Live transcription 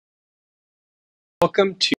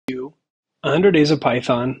Welcome to 100 Days of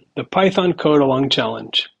Python, the Python Code Along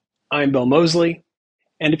Challenge. I'm Bill Mosley,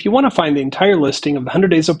 and if you want to find the entire listing of the 100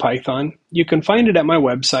 Days of Python, you can find it at my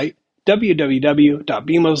website,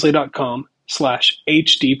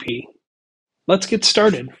 www.bmosley.com/hdp. Let's get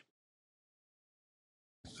started.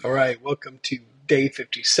 All right, welcome to day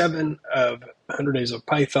 57 of 100 Days of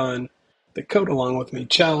Python, the Code Along With Me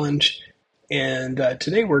Challenge. And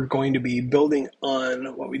today we're going to be building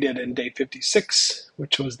on what we did in day 56,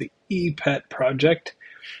 which was the ePet project.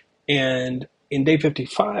 And in day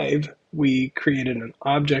 55, we created an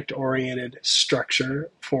object-oriented structure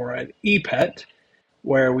for an ePet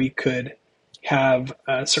where we could have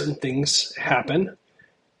certain things happen.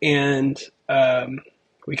 And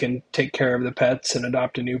we can take care of the pets and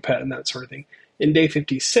adopt a new pet and that sort of thing. In day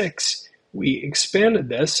 56, we expanded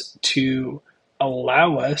this to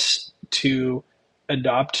allow us to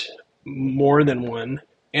adopt more than one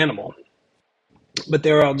animal. But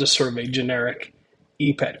they're all just sort of a generic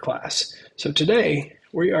ePet class. So today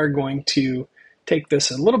we are going to take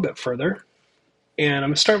this a little bit further, and I'm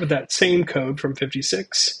going to start with that same code from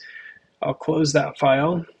 56. I'll close that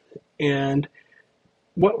file, and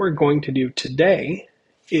what we're going to do today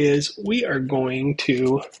is we are going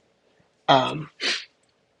to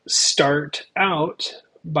start out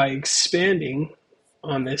by expanding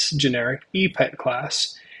on this generic ePet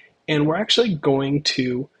class, and we're actually going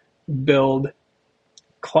to build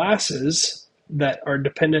classes that are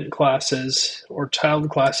dependent classes or child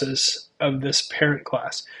classes of this parent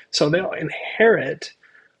class. So they'll inherit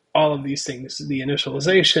all of these things, the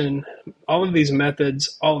initialization, all of these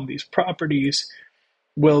methods, all of these properties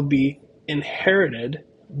will be inherited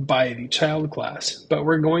by the child class. But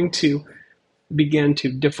we're going to begin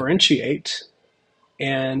to differentiate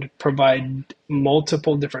and provide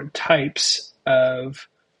multiple different types of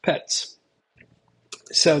pets.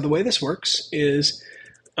 So the way this works is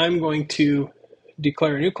I'm going to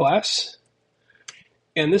declare a new class,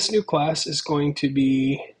 and this new class is going to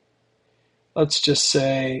be, let's just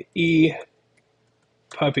say,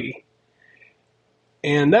 ePuppy.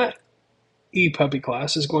 And that ePuppy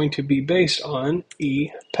class is going to be based on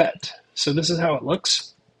ePet. So this is how it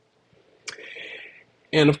looks.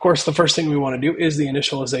 And of course, the first thing we want to do is the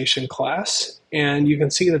initialization class. And you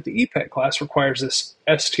can see that the ePet class requires this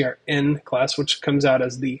strn class, which comes out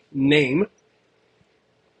as the name.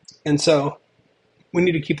 And so we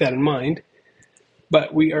need to keep that in mind.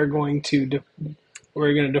 But we are going to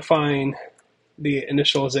define the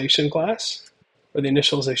initialization class, or the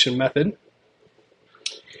initialization method.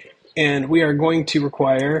 And we are going to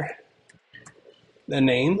require the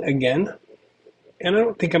name again. And I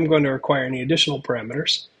don't think I'm going to require any additional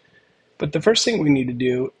parameters. But the first thing we need to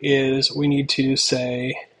do is we need to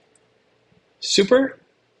say super.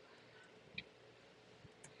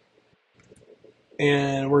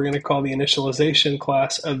 And we're going to call the initialization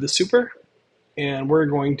class of the super. And we're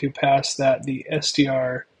going to pass that the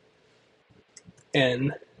strn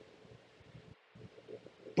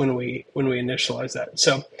when we initialize that.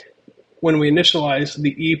 So when we initialize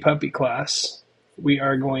the ePuppy class, we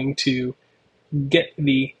are going to get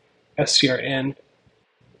the strn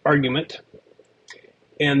argument,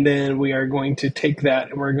 and then we are going to take that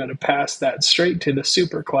and we're going to pass that straight to the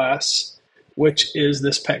super class, which is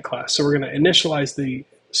this pet class. So we're going to initialize the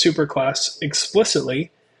super class explicitly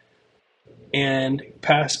and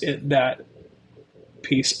pass it that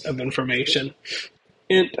piece of information.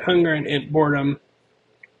 Int hunger and int boredom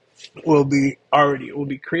will be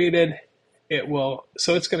created.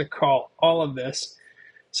 So it's going to call all of this.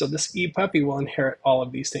 So this ePuppy will inherit all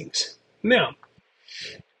of these things. Now,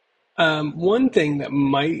 one thing that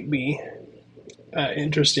might be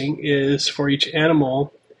interesting is for each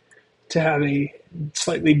animal to have a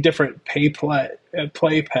slightly different play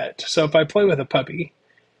pet. So if I play with a puppy,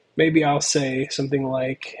 maybe I'll say something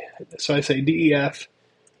like, so I say def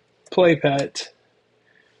play pet,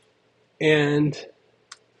 and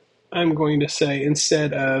I'm going to say,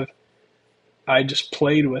 instead of I just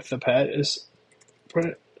played with the pet, is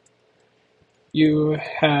you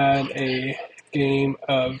had a game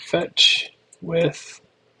of fetch with,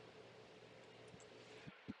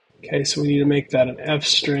 okay, so we need to make that an F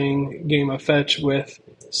string, game of fetch with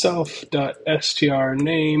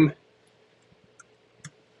self.strname.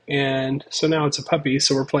 And so now it's a puppy,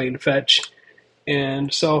 so we're playing fetch,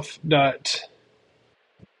 and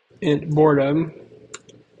self.intBoredom.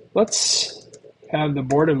 Let's have the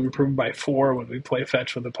boredom improved by 4 when we play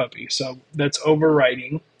fetch with a puppy. So that's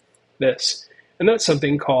overriding this. And that's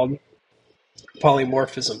something called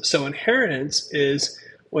polymorphism. So inheritance is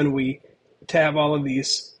when we have all of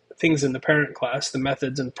these things in the parent class, the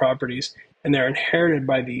methods and properties, and they're inherited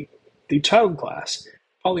by the the child class.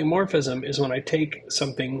 Polymorphism is when I take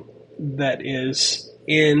something that is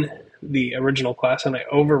in the original class and I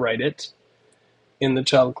overwrite it in the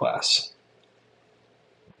child class.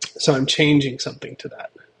 So I'm changing something to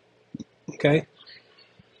that. Okay?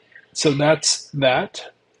 So that's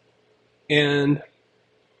that. And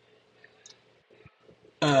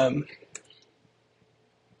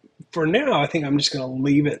for now, I think I'm just going to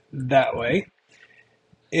leave it that way.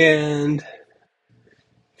 And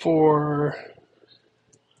for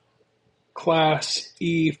class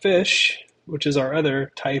E fish, which is our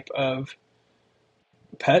other type of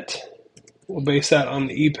pet, we'll base that on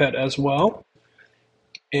the ePet as well.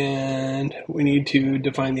 And we need to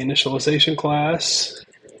define the initialization class.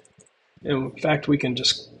 In fact, we can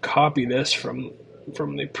just copy this from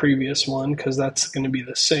the previous one because that's going to be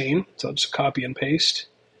the same. So I'll just copy and paste.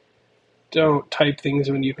 Don't type things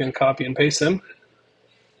when you can copy and paste them.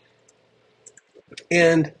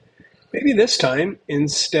 And maybe this time,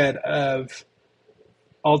 instead of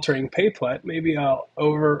altering payplet, maybe I'll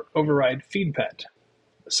override feedpet.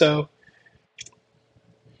 So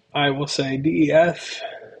I will say def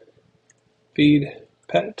feed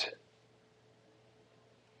pet.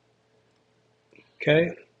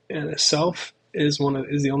 Okay, and a self is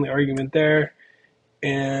the only argument there,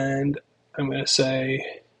 and I'm going to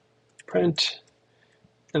say print,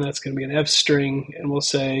 and that's going to be an F string, and we'll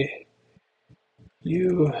say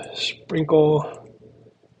you sprinkle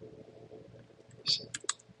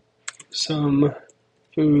some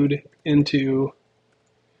food into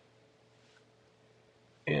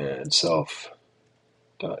and self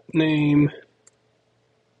dot name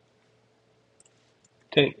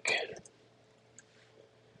tank,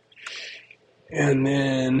 and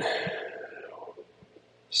then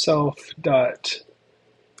self dot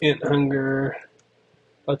int hunger.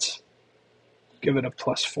 Let's give it a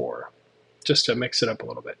 +4 just to mix it up a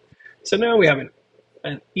little bit. So now we have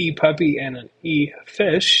an E puppy and an E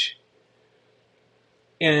fish.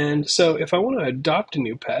 And so if I want to adopt a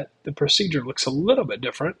new pet, the procedure looks a little bit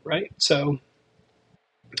different, right? So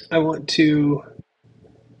I want to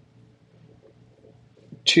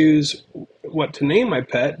choose what to name my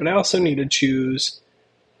pet, but I also need to choose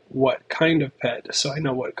what kind of pet so I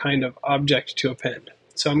know what kind of object to append.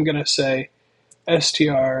 So I'm going to say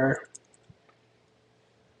str.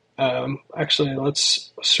 Actually,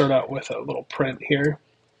 let's start out with a little print here.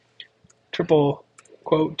 Triple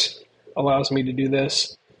quote allows me to do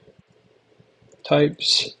this.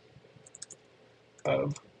 Types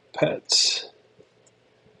of pets.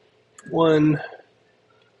 One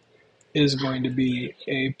is going to be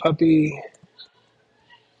a puppy.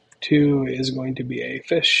 Two is going to be a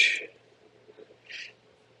fish.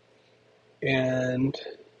 And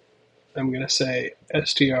I'm going to say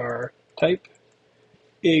str type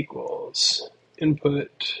equals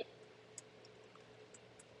input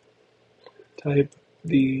type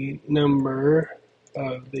the number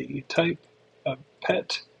of the type of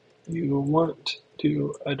pet you want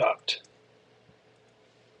to adopt.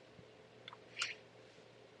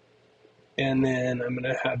 And then I'm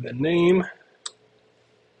going to have the name.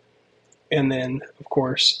 And then, of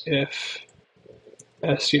course, if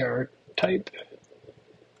str type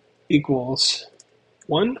equals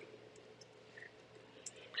 1,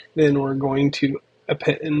 then we're going to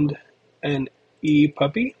append an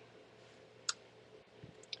ePuppy.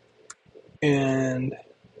 And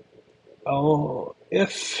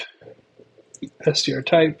if str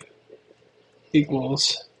type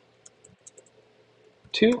equals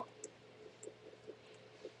 2,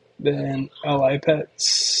 then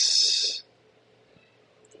lipets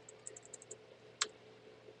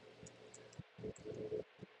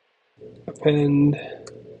append,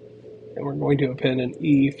 and we're going to append an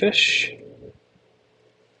eFish,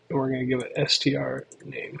 and we're going to give it str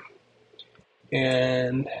name.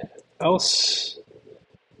 And else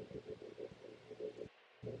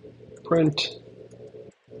print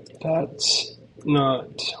that's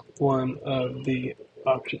not one of the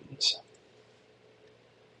options.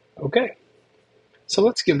 Okay, so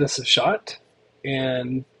let's give this a shot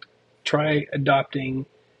and try adopting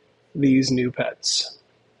these new pets.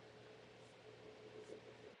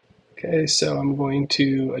 Okay, so I'm going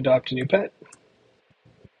to adopt a new pet.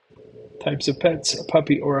 Types of pets, a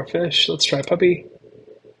puppy or a fish. Let's try puppy.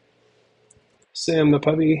 Sam the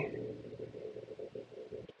puppy.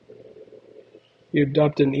 You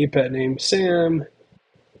adopt an ePet named Sam.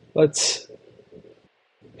 Let's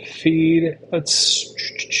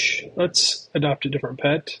adopt a different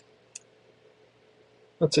pet.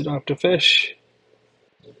 Let's adopt a fish.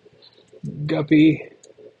 Guppy.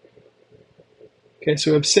 Okay,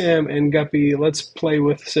 so we have Sam and Guppy. Let's play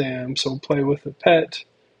with Sam. So we'll play with the pet,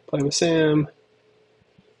 Play with Sam.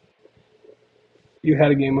 You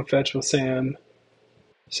had a game of fetch with Sam.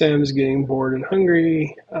 Sam's getting bored and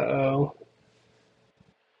hungry. Uh-oh.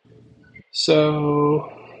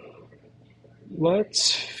 So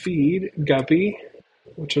let's feed Guppy,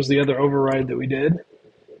 which was the other override that we did.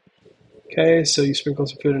 Okay, so you sprinkle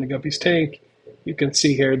some food into Guppy's tank. You can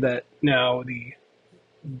see here that now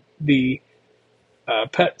the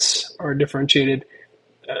pets are differentiated.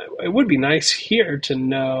 It would be nice here to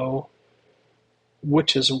know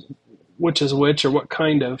which is which or what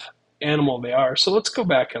kind of animal they are. So let's go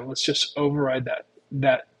back and let's just override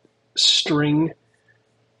that string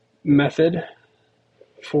method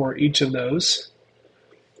for each of those.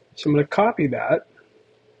 So I'm going to copy that.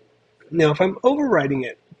 Now, if I'm overriding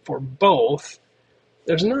it for both,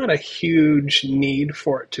 there's not a huge need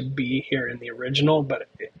for it to be here in the original, but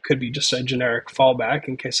it could be just a generic fallback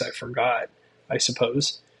in case I forgot, I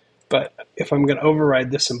suppose. But if I'm going to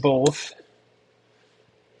override this in both,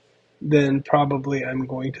 then probably I'm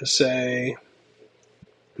going to say,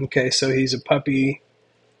 okay, so he's a puppy,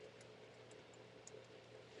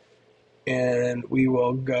 and we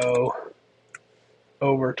will go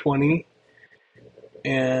over 20,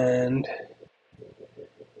 and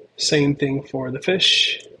same thing for the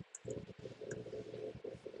fish.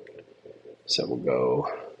 So we'll go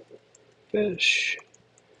fish,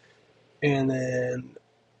 and then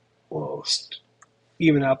we'll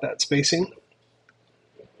even out that spacing.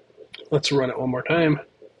 Let's run it one more time.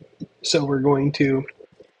 So we're going to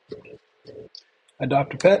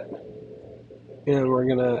adopt a pet, and we're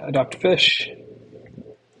going to adopt a fish.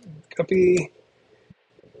 Guppy.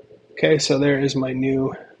 Okay, so there is my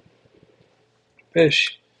new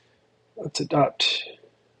fish. Let's adopt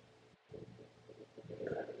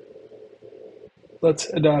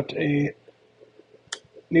a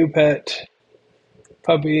new pet,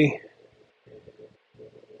 puppy,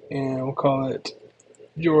 and we'll call it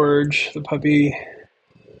George, the puppy.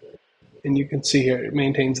 And you can see here it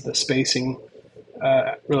maintains the spacing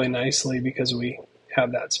really nicely because we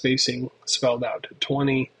have that spacing spelled out to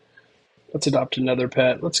 20. Let's adopt another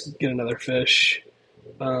pet. Let's get another fish.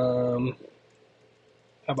 How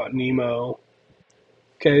about Nemo?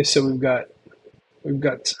 Okay, so we've got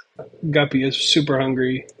Guppy is super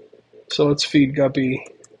hungry. So let's feed Guppy.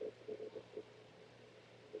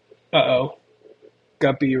 Uh-oh.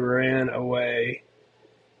 Guppy ran away.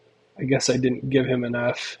 I guess I didn't give him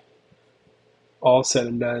enough. All said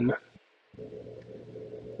and done.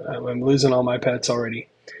 I'm losing all my pets already.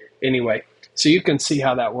 Anyway, so you can see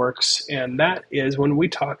how that works. And that is when we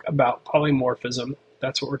talk about polymorphism.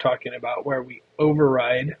 That's what we're talking about, where we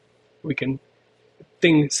override. We can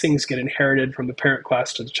things get inherited from the parent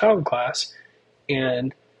class to the child class,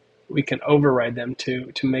 and we can override them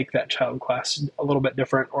to make that child class a little bit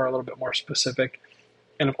different or a little bit more specific.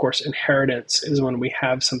 And of course, inheritance is when we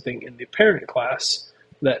have something in the parent class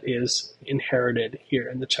that is inherited here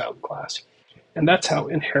in the child class. And that's how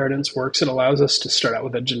inheritance works. It allows us to start out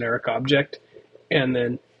with a generic object and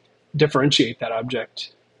then differentiate that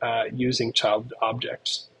object using child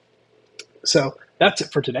objects. So that's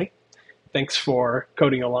it for today. Thanks for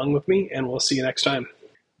coding along with me, and we'll see you next time.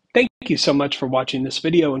 Thank you so much for watching this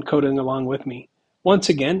video and coding along with me. Once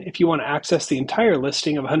again, if you want to access the entire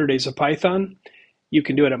listing of 100 Days of Python, you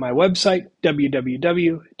can do it at my website,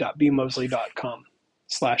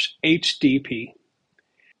 www.bmosley.com/HDP.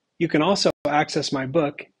 You can also access my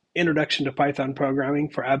book, Introduction to Python Programming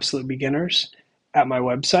for Absolute Beginners, at my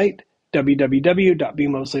website,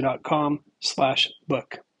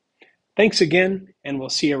 www.bmosley.com/book. Thanks again, and we'll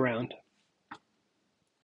see you around.